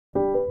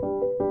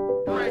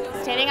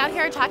Standing out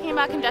here talking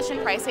about congestion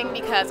pricing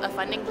because a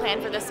funding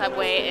plan for the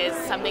subway is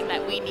something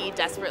that we need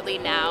desperately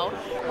now.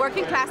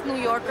 Working class New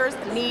Yorkers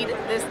need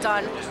this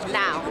done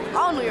now.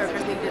 All New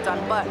Yorkers need it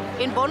done, but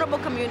in vulnerable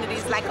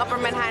communities like Upper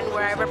Manhattan,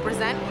 where I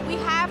represent, we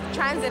have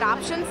transit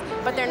options,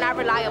 but they're not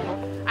reliable.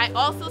 I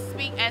also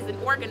speak as an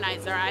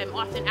organizer. I'm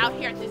often out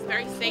here at this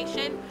very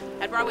station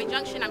at Broadway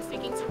Junction. I'm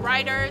speaking to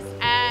riders,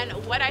 and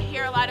what I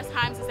hear a lot of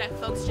times is that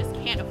folks just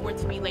can't afford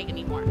to be late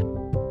anymore.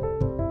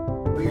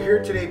 We're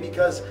here today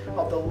because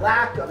of the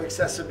lack of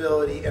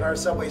accessibility in our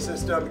subway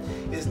system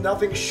is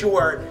nothing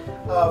short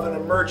of an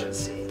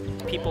emergency.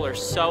 People are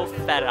so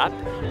fed up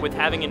with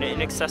having an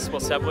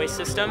inaccessible subway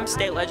system.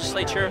 State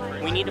legislature,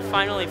 we need to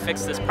finally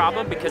fix this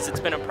problem because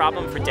it's been a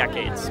problem for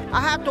decades.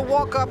 I have to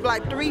walk up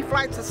like 3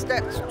 flights of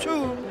steps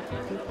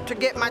to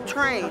get my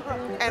train.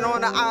 And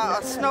on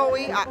a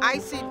snowy,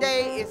 icy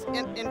day, it's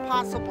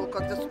impossible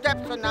because the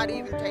steps are not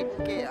even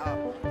taken care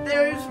of.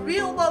 There's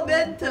real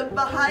momentum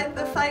behind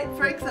the fight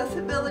for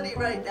accessibility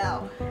right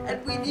now,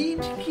 and we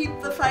need to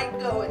keep the fight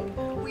going.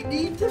 We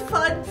need to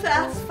fund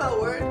Fast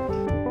Forward.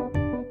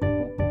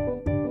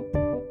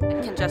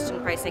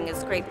 Congestion pricing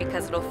is great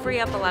because it'll free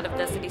up a lot of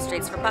the city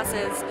streets for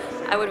buses.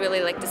 I would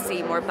really like to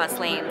see more bus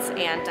lanes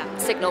and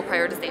signal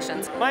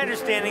prioritizations. My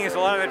understanding is a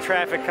lot of the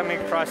traffic coming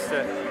across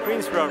the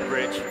Queensboro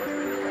Bridge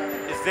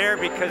is there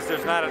because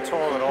there's not a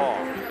toll at all.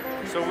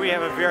 So we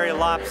have a very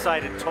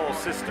lopsided toll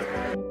system.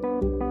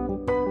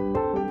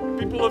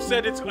 People have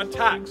said it's a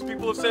tax.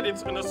 People have said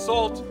it's an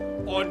assault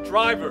on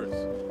drivers.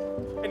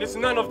 And it's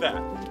none of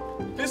that.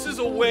 This is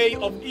a way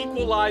of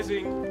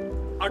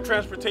equalizing our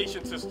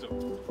transportation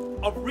system,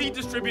 of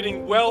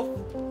redistributing wealth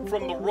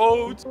from the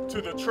roads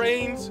to the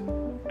trains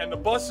and the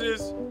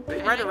buses. The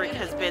rhetoric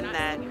has been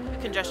that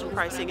congestion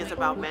pricing is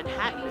about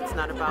Manhattan. It's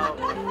not about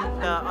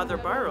the other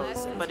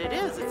boroughs, but it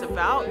is. It's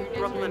about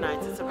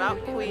Brooklynites. It's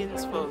about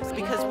Queens folks,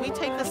 because we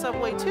take the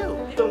subway too.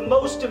 The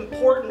most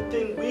important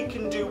thing we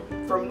can do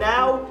from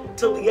now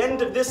till the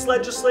end of this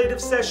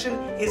legislative session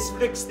is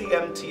fix the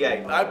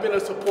MTA. I've been a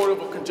supporter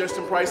of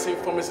congestion pricing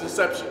from its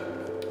inception,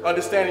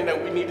 understanding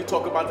that we need to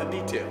talk about the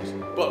details,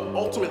 but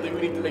ultimately we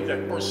need to make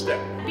that first step.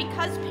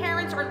 Because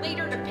parents are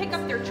later to pick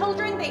up their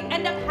children, they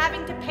end up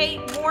having to pay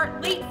more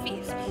late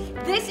fees.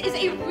 This is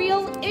a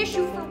real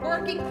issue for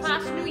working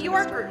class New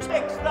Yorkers.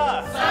 Fix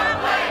the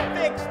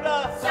subway! Fix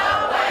the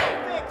subway!